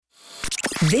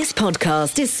This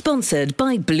podcast is sponsored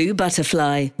by Blue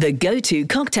Butterfly, the go-to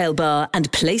cocktail bar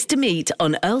and place to meet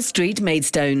on Earl Street,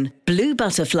 Maidstone.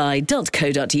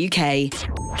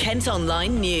 bluebutterfly.co.uk. Kent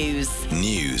Online News.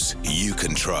 News you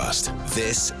can trust.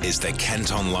 This is the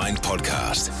Kent Online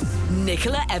Podcast.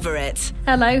 Nicola Everett.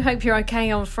 Hello, hope you're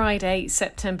okay on Friday,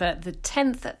 September the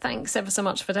 10th. Thanks ever so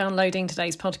much for downloading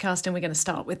today's podcast, and we're going to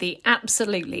start with the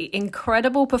absolutely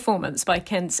incredible performance by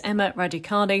Kent's Emma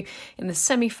Raducanu in the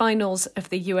semi-finals of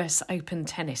the US Open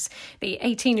tennis. The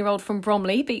 18-year-old from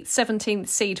Bromley beat 17th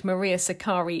seed Maria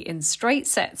Sakkari in straight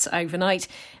sets overnight,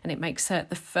 and it makes her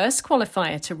the first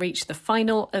qualifier to reach the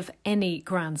final of any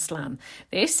Grand Slam.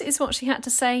 This is what she had to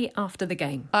say after the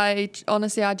game. I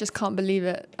just can't believe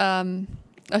it.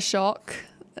 A shock,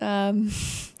 like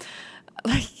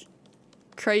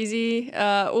crazy,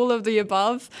 all of the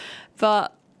above.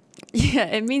 But yeah,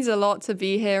 it means a lot to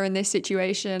be here in this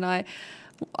situation.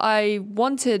 I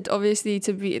wanted obviously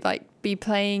to be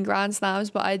playing Grand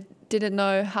Slams, but I didn't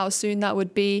know how soon that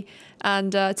would be.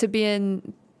 And to be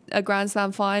in a Grand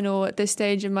Slam final at this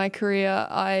stage in my career,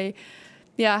 I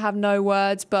have no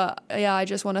words. But yeah, I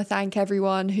just want to thank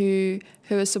everyone who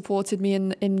has supported me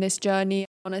in this journey.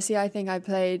 Honestly, I think I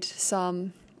played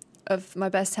some of my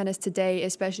best tennis to date,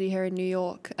 especially here in New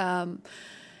York. I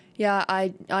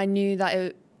knew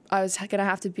that I was going to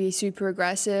have to be super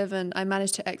aggressive, and I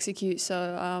managed to execute. So,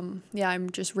 I'm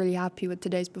just really happy with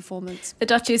today's performance. The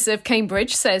Duchess of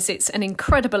Cambridge says it's an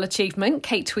incredible achievement.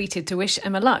 Kate tweeted to wish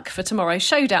Emma luck for tomorrow's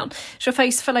showdown. She'll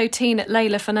face fellow teen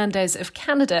Leylah Fernandez of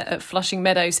Canada at Flushing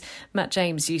Meadows. Matt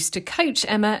James used to coach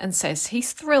Emma and says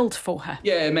he's thrilled for her.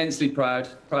 Yeah, immensely proud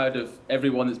of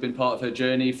everyone that's been part of her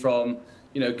journey, from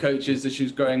coaches as she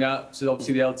was growing up to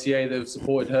obviously the LTA that have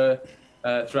supported her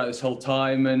throughout this whole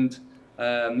time. And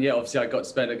obviously I got to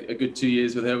spend a good 2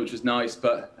 years with her, which was nice.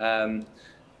 But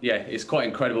it's quite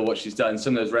incredible what she's done.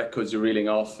 Some of those records are reeling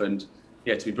off, and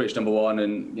to be British number one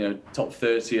and top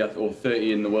 30 or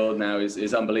 30 in the world now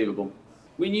is unbelievable.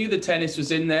 We knew the tennis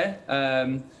was in there.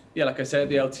 Like I said,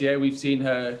 the LTA, we've seen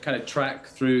her kind of track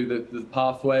through the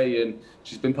pathway, and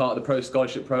she's been part of the pro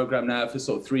scholarship program now for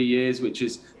sort of 3 years, which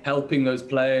is helping those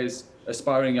players,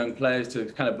 aspiring young players, to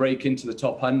kind of break into the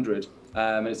top 100.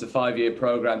 And it's a 5-year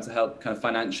program to help kind of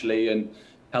financially and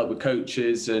help with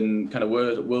coaches and kind of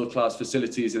world-class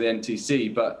facilities at the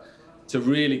NTC. But to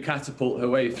really catapult her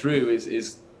way through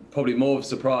is probably more of a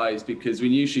surprise, because we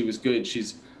knew she was good.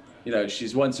 She's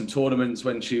won some tournaments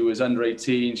when she was under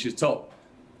 18. She was top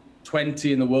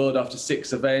 20 in the world after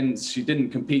 6 events. She didn't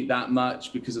compete that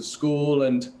much because of school.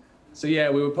 And so,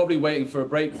 we were probably waiting for a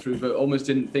breakthrough, but almost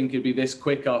didn't think it'd be this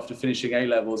quick after finishing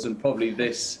A-levels and probably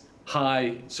this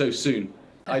high so soon.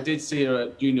 I did see her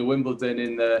at Junior Wimbledon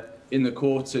in the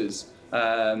quarters,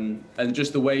 and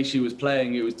just the way she was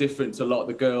playing, it was different to a lot of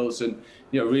the girls, and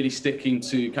really sticking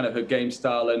to kind of her game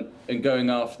style and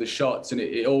going after the shots. And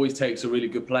it always takes a really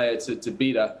good player to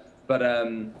beat her. But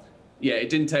it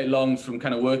didn't take long from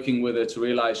kind of working with her to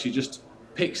realise she just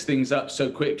picks things up so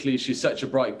quickly. She's such a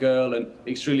bright girl and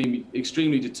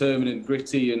extremely determined and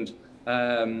gritty, and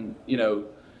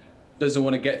doesn't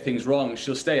want to get things wrong.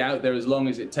 She'll stay out there as long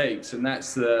as it takes, and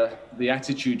that's the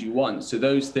attitude you want. So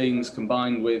those things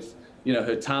combined with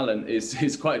her talent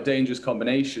is quite a dangerous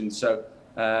combination. So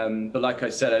but like I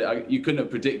said, you couldn't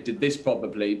have predicted this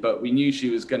probably, but we knew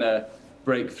she was going to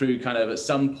break through kind of at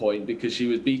some point, because she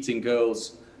was beating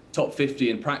girls top 50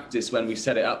 in practice when we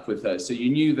set it up with her. So you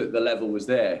knew that the level was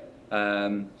there.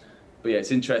 But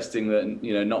it's interesting that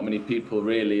not many people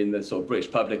really in the sort of British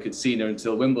public had seen her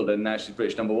until Wimbledon. Now she's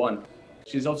British number one.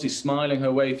 She's obviously smiling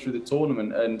her way through the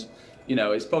tournament, and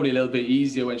it's probably a little bit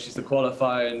easier when she's the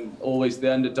qualifier and always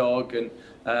the underdog. And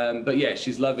but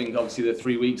she's loving obviously the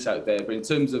 3 weeks out there. But in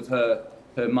terms of her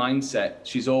mindset,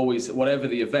 she's always, whatever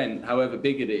the event, however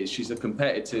big it is, she's a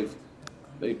competitive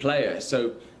player.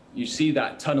 So you see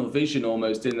that tunnel vision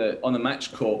almost on the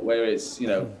match court, where it's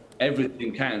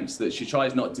everything counts, that she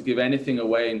tries not to give anything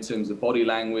away in terms of body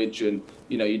language, and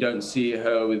you don't see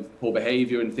her with poor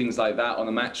behaviour and things like that on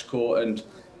the match court. And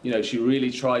she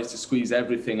really tries to squeeze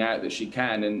everything out that she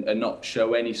can and not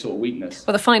show any sort of weakness.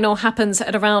 Well, the final happens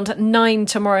at around 9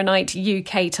 tomorrow night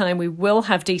UK time. We will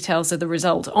have details of the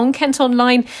result on Kent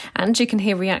Online, and you can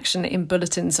hear reaction in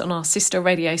bulletins on our sister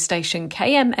radio station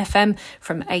KMFM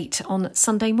from 8 on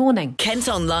Sunday morning. Kent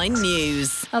Online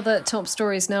News. Other top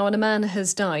stories now, and a man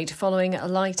has died following a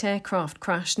light aircraft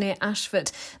crash near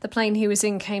Ashford. The plane he was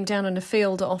in came down in a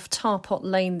field off Tarpot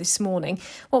Lane this morning.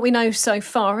 What we know so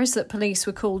far is that police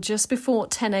were called full just before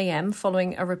 10 a.m.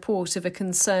 following a report of a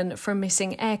concern for a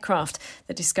missing aircraft.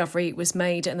 The discovery was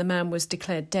made and the man was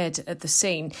declared dead at the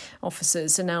scene.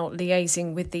 Officers are now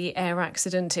liaising with the Air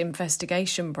Accident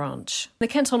Investigation Branch. The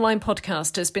Kent Online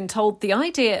podcast has been told the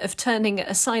idea of turning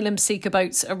asylum seeker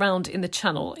boats around in the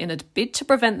Channel in a bid to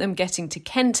prevent them getting to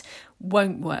Kent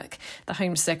won't work. The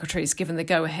Home Secretary has given the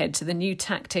go-ahead to the new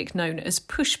tactic known as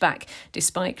pushback,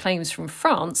 despite claims from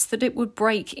France that it would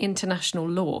break international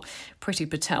law. Priti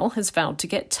Patel has vowed to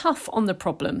get tough on the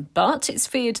problem, but it's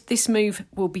feared this move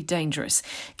will be dangerous.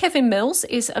 Kevin Mills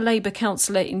is a Labour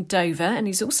councillor in Dover and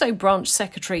he's also branch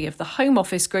secretary of the Home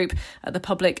Office Group at the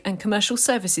Public and Commercial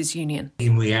Services Union.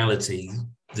 In reality,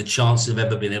 the chances of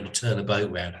ever being able to turn a boat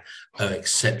round are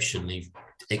exceptionally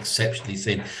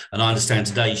thin. And I understand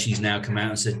today she's now come out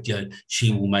and said,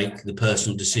 she will make the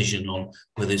personal decision on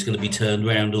whether it's going to be turned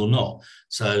around or not.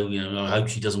 So, I hope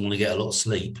she doesn't want to get a lot of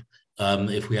sleep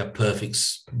if we have perfect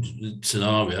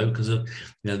scenario, because of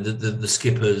the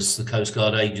skippers, the Coast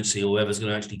Guard agency, or whoever's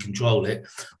going to actually control it,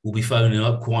 will be phoning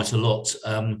up quite a lot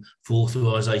for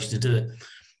authorisation to do it.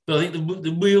 But I think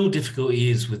the real difficulty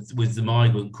is with the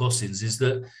migrant crossings is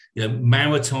that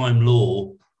maritime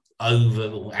law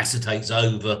acetates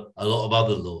over a lot of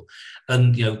other law,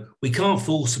 and we can't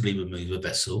forcibly remove a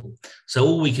vessel, so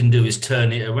all we can do is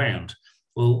turn it around.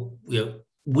 Well,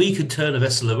 we could turn a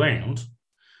vessel around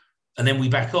and then we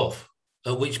back off,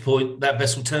 at which point that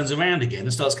vessel turns around again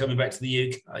and starts coming back to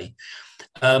the UK,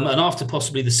 and after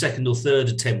possibly the second or third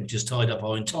attempt, just tied up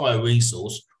our entire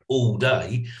resource all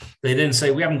day, they then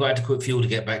say we haven't got adequate fuel to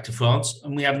get back to France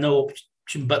and we have no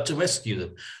option but to rescue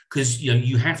them, because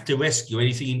you have to rescue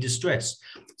anything in distress.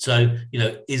 So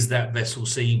is that vessel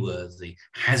seaworthy?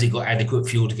 Has it got adequate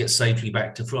fuel to get safely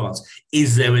back to France?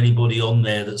 Is there anybody on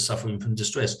there that's suffering from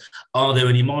distress? Are there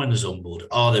any minors on board?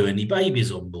 Are there any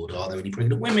babies on board? Are there any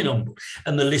pregnant women on board?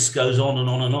 And the list goes on and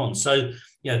on and on. So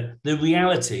the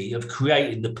reality of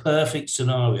creating the perfect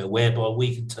scenario whereby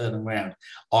we can turn around,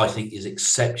 I think, is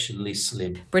exceptionally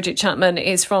slim. Bridget Chapman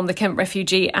is from the Kent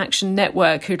Refugee Action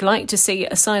Network, who'd like to see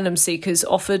asylum seekers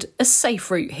offered a safe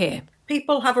route here.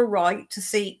 People have a right to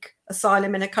seek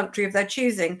asylum in a country of their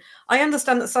choosing. I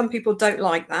understand that some people don't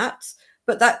like that,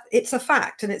 but that it's a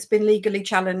fact and it's been legally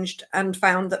challenged and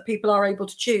found that people are able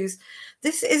to choose.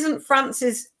 This isn't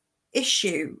France's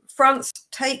issue. France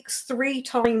takes 3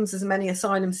 times as many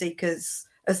asylum seekers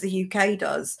as the UK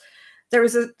does. There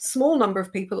is a small number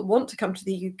of people that want to come to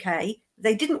the UK.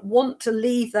 They didn't want to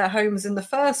leave their homes in the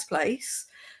first place,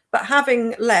 but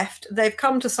having left, they've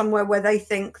come to somewhere where they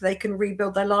think they can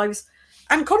rebuild their lives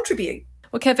and contribute.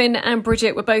 Well, Kevin and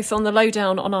Bridget were both on the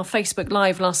lowdown on our Facebook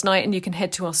Live last night, and you can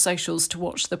head to our socials to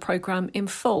watch the programme in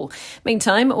full.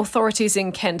 Meantime, authorities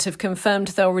in Kent have confirmed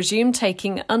they'll resume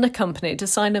taking unaccompanied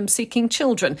asylum-seeking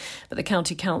children, but the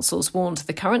county council's warned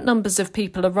the current numbers of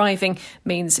people arriving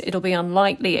means it'll be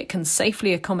unlikely it can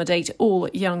safely accommodate all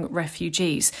young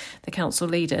refugees. The council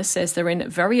leader says they're in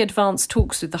very advanced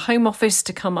talks with the Home Office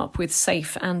to come up with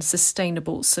safe and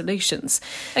sustainable solutions.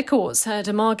 A court's heard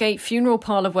a Margate funeral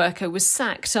parlour worker was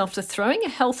sacked after throwing a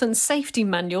health and safety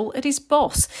manual at his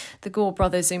boss. The Gore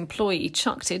brothers employee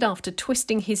chucked it after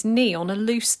twisting his knee on a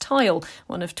loose tile,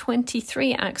 one of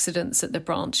 23 accidents at the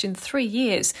branch in 3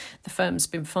 years. The firm's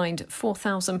been fined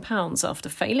 £4,000 after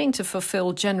failing to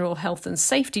fulfil general health and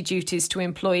safety duties to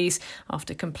employees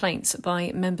after complaints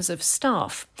by members of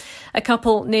staff. A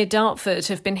couple near Dartford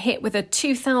have been hit with a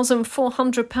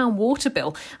 £2,400 water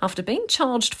bill after being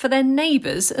charged for their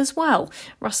neighbours as well.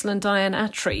 Russell and Diane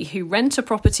Attry, who rent a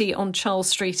property on Charles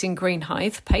Street in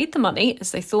Greenhithe, paid the money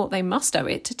as they thought they must owe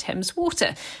it to Thames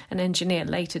Water. An engineer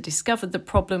later discovered the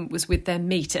problem was with their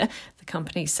meter. The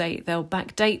company say they'll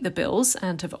backdate the bills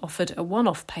and have offered a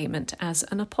one-off payment as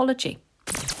an apology.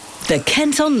 The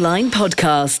Kent Online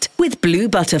Podcast with Blue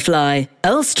Butterfly,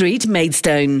 Earl Street,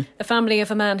 Maidstone. The family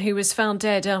of a man who was found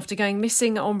dead after going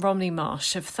missing on Romney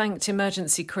Marsh have thanked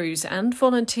emergency crews and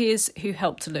volunteers who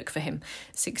helped to look for him.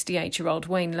 68-year-old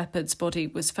Wayne Leopard's body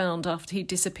was found after he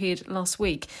disappeared last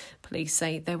week. Police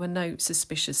say there were no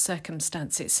suspicious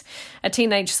circumstances. A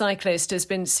teenage cyclist has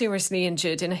been seriously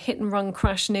injured in a hit-and-run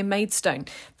crash near Maidstone.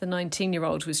 The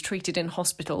 19-year-old was treated in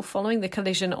hospital following the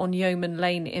collision on Yeoman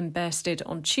Lane in Bearsted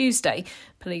on Tuesday.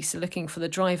 Police are looking for the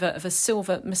driver of a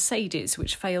silver Mercedes,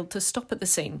 which failed to stop at the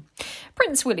scene.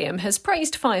 Prince William has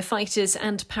praised firefighters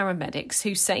and paramedics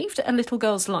who saved a little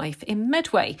girl's life in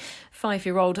Medway.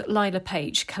 5-year-old Lila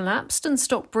Page collapsed and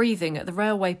stopped breathing at the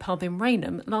railway pub in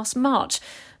Rainham last March.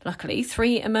 Luckily,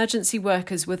 3 emergency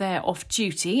workers were there off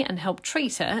duty and helped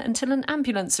treat her until an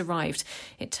ambulance arrived.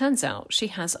 It turns out she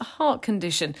has a heart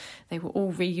condition. They were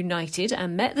all reunited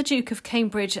and met the Duke of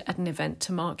Cambridge at an event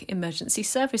to mark Emergency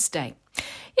Service Day.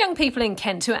 Young people in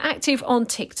Kent who are active on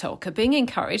TikTok are being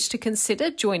encouraged to consider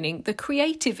joining the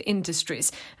creative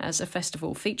industries as a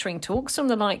festival featuring talks from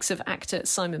the likes of actor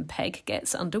Simon Pegg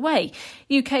gets underway.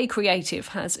 UK Creative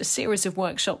has a series of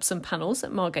workshops and panels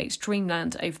at Margate's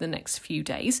Dreamland over the next few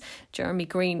days. Jeremy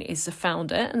Green is the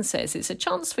founder and says it's a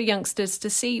chance for youngsters to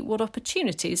see what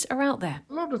opportunities are out there.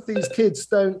 A lot of these kids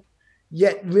don't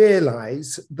yet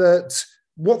realise that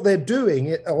what they're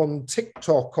doing on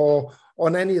TikTok or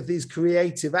on any of these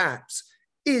creative apps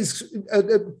is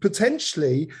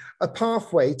potentially a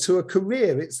pathway to a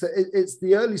career. It's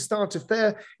the early start. If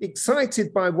they're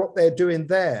excited by what they're doing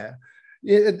there,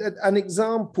 an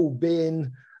example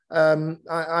being, a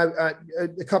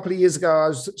couple of years ago, I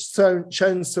was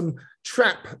shown some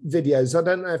trap videos. I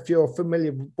don't know if you're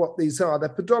familiar with what these are. They're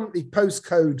predominantly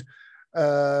postcode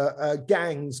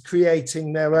gangs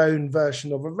creating their own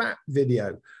version of a rap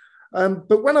video.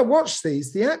 But when I watched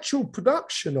these, the actual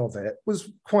production of it was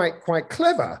quite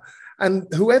clever. And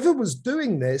whoever was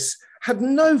doing this had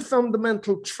no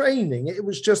fundamental training. It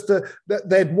was just that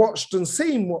they'd watched and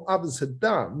seen what others had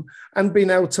done and been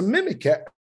able to mimic it,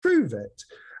 prove it.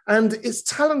 And it's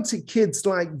talented kids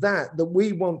like that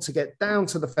we want to get down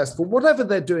to the festival, whatever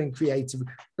they're doing creatively.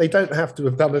 They don't have to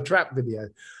have done a trap video,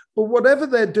 but whatever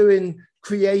they're doing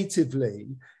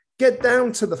creatively, get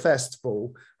down to the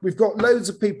festival. We've got loads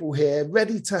of people here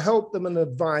ready to help them and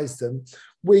advise them.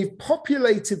 We've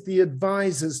populated the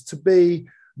advisors to be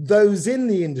those in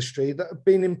the industry that have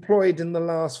been employed in the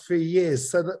last 3 years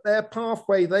so that their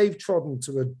pathway they've trodden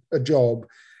to a job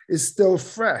is still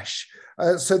fresh.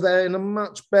 So they're in a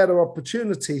much better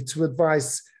opportunity to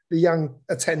advise the young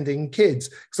attending kids,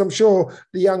 because I'm sure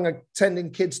the young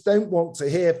attending kids don't want to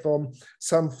hear from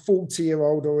some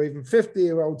 40-year-old or even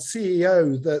 50-year-old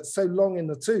CEO that's so long in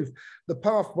the tooth. The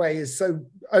pathway is so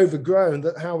overgrown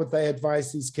that how would they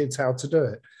advise these kids how to do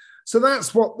it? So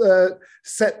that's what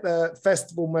set the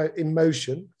festival in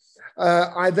motion.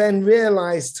 I then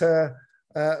realized to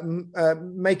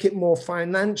make it more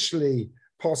financially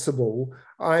possible,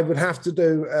 I would have to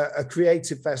do a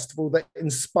creative festival that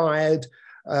inspired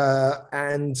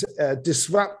and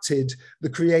disrupted the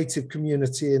creative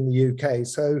community in the UK.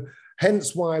 So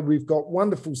hence why we've got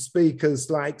wonderful speakers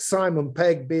like Simon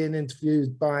Pegg being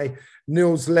interviewed by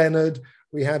Niels Leonard.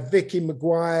 We have Vicky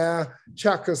Maguire,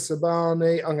 Chaka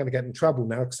Sabani. I'm going to get in trouble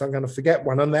now because I'm going to forget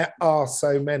one, and there are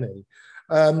so many.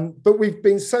 But we've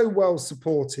been so well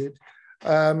supported.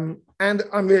 And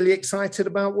I'm really excited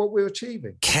about what we're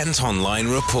achieving. Kent Online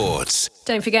reports.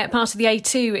 Don't forget, part of the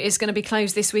A2 is going to be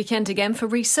closed this weekend again for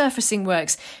resurfacing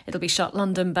works. It'll be shut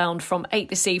London bound from 8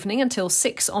 this evening until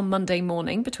 6 on Monday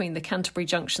morning between the Canterbury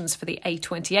junctions for the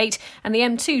A28 and the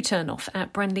M2 turn-off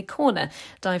at Brenley Corner.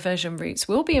 Diversion routes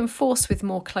will be enforced with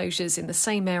more closures in the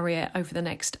same area over the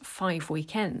next 5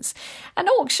 weekends. An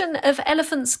auction of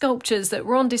elephant sculptures that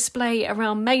were on display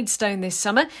around Maidstone this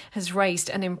summer has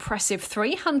raised an impressive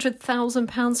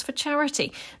 £300,000 for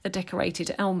charity. The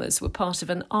decorated Elmers were part of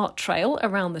an art trail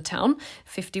around the town.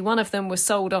 51 of them were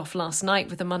sold off last night,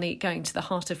 with the money going to the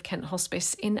Heart of Kent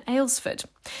Hospice in Aylesford.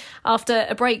 After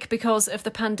a break because of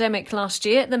the pandemic last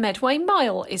year, the Medway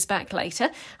Mile is back later.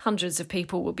 Hundreds of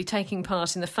people will be taking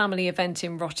part in the family event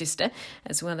in Rochester,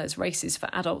 as well as races for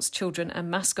adults, children and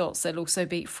mascots. There'll also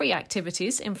be free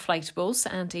activities, inflatables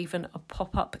and even a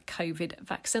pop-up COVID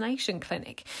vaccination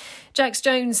clinic. Jax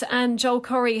Jones and Joel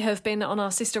Corry have been on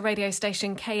our sister radio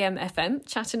station KMFM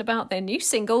chatting about their new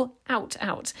single, Out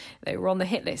Out. They were on the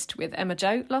hit list with Emma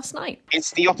Joe last night.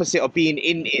 It's the opposite of being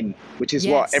in, which is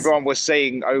what everyone was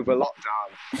saying over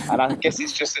lockdown. And I guess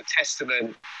it's just a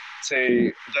testament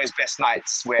to those best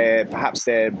nights where perhaps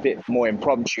they're a bit more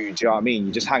impromptu. Do you know what I mean?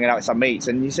 You're just hanging out with some mates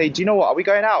and you say, do you know what? Are we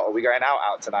going out? Are we going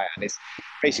out tonight? And it's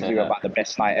basically about the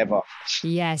best night ever.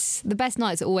 Yes, the best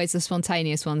nights are always the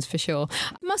spontaneous ones for sure.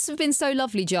 It must have been so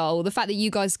lovely, Joel, the fact that you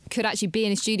guys could actually be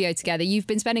in a studio together. You've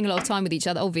been spending a lot of time with each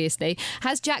other, obviously.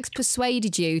 Has Jax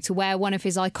persuaded you to wear one of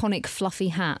his iconic fluffy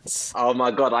hats? Oh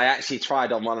my God, I actually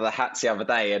tried on one of the hats the other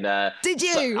day. And did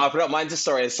you? So I put up my Insta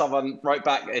story and someone wrote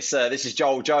back, this is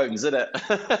Joel Jones, isn't it?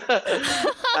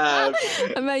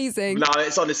 Amazing. No,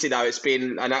 it's honestly, it's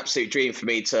been an absolute dream for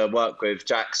me to work with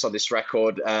Jax on this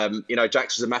record.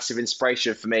 Jax was a massive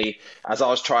inspiration for me as I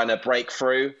was trying to break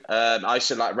through. I used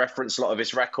to reference a lot of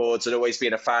his records and always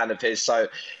been a fan of his. So,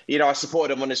 I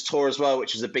supported him on his tour as well,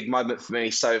 which was a big moment for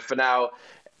me. So for now,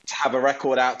 to have a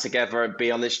record out together and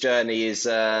be on this journey is,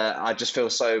 I just feel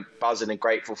so buzzing and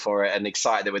grateful for it and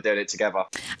excited that we're doing it together.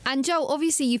 And Joel,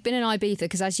 obviously you've been in Ibiza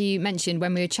because, as you mentioned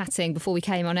when we were chatting before we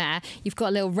came on air, you've got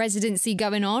a little residency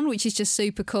going on, which is just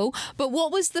super cool. But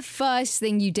what was the first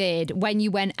thing you did when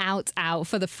you went out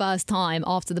for the first time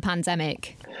after the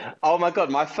pandemic? Oh my God,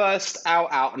 my first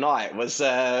out night was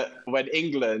when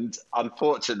England,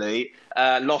 unfortunately,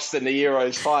 lost in the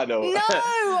Euros final. No!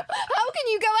 How can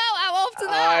you go out after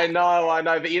that? I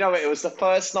know. But you know what? It was the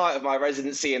first night of my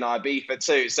residency in Ibiza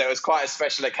too, so it was quite a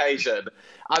special occasion.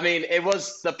 I mean, it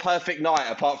was the perfect night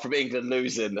apart from England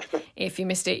losing. If you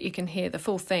missed it, you can hear the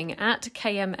full thing at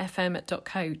kmfm.co.uk.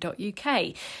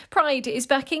 Pride is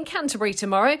back in Canterbury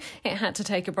tomorrow. It had to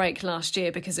take a break last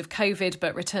year because of COVID,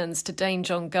 but returns to Dane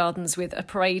John Gardens with a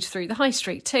parade through the High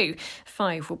Street too.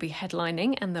 5 will be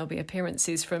headlining, and there'll be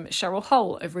appearances from Cheryl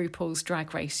Hole of RuPaul's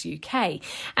Drag Race UK.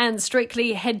 And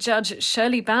Strictly head judge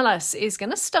Shirley Ballas is going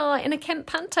to star in a Kent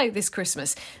panto this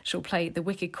Christmas. She'll play the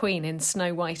Wicked Queen in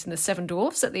Snow White and the Seven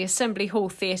Dwarfs at the Assembly Hall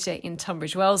Theatre in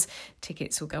Tunbridge Wells.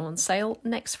 Tickets will go on sale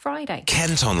next Friday.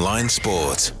 Kent Online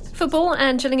Sport. Football,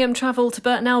 and Gillingham travel to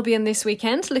Burton Albion this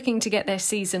weekend, looking to get their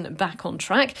season back on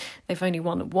track. They've only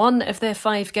won 1 of their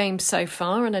 5 games so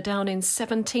far and are down in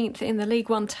 17th in the League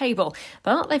One table.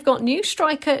 But they've got new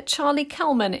striker Charlie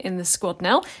Kelman in the squad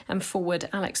now, and forward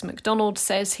Alex McDonald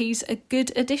says he's a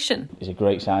good addition. He's a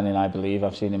great signing, I believe.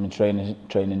 I've seen him in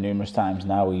training numerous times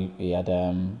now. He had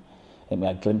I think we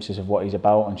had glimpses of what he's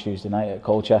about on Tuesday night at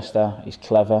Colchester. He's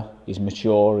clever, he's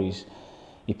mature,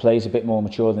 he plays a bit more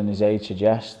mature than his age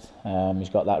suggests. He's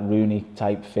got that Rooney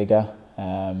type figure,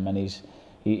 and he's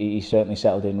certainly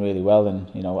settled in really well.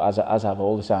 And you know, as have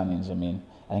all the signings. I mean,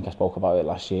 I think I spoke about it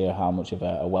last year, how much of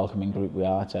a welcoming group we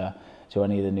are to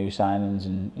any of the new signings,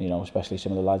 and you know, especially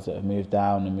some of the lads that have moved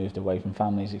down and moved away from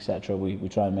families, etc. We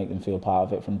try and make them feel part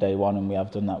of it from day one, and we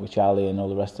have done that with Charlie and all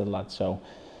the rest of the lads. So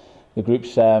the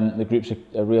group's a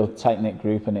real tight knit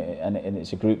group, and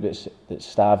it's a group that's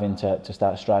starving to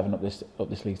start striving up this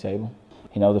league table.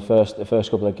 You know, the first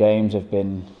couple of games have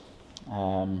been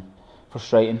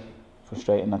frustrating,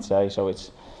 I'd say. So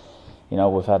it's, you know,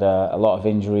 we've had a lot of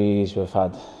injuries, we've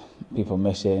had people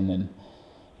missing, and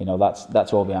you know,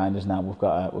 that's all behind us now. We've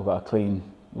got a clean,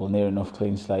 well, near enough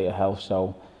clean slate of health.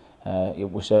 So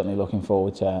we're certainly looking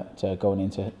forward to going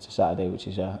into Saturday, which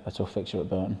is a tough fixture at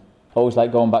Burton. Always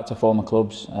like going back to former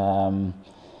clubs. You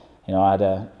know, I had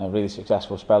a really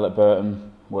successful spell at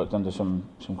Burton. Worked under some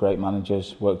great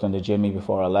managers. Worked under Jimmy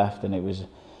before I left, and it was,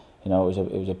 you know, it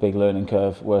was a big learning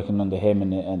curve working under him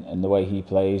and the way he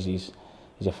plays. He's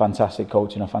a fantastic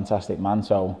coach and a fantastic man.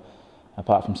 So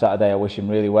apart from Saturday, I wish him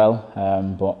really well.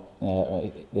 But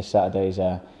this Saturday is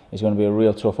going to be a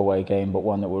real tough away game, but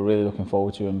one that we're really looking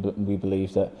forward to, and we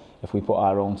believe that if we put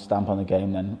our own stamp on the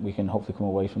game, then we can hopefully come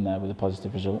away from there with a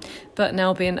positive result. Burton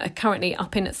Albion are currently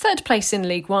up in 3rd place in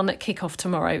League One. Kick-off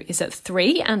tomorrow is at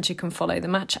 3, and you can follow the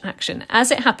match action as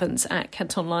it happens at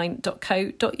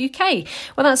kentonline.co.uk.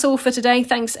 Well, that's all for today.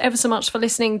 Thanks ever so much for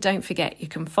listening. Don't forget, you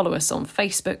can follow us on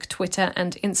Facebook, Twitter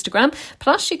and Instagram.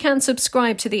 Plus, you can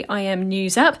subscribe to the IM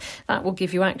News app. That will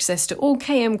give you access to all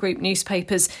KM Group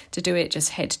newspapers. To do it,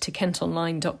 just head to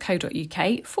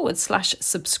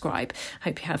kentonline.co.uk/subscribe.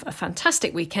 Hope you have a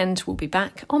fantastic weekend. We'll be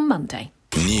back on Monday.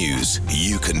 News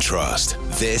you can trust.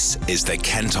 This is the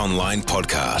Kent Online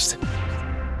Podcast.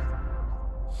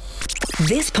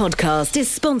 This podcast is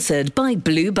sponsored by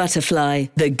Blue Butterfly,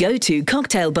 the go-to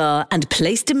cocktail bar and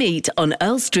place to meet on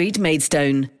Earl Street,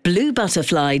 Maidstone.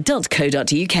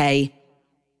 bluebutterfly.co.uk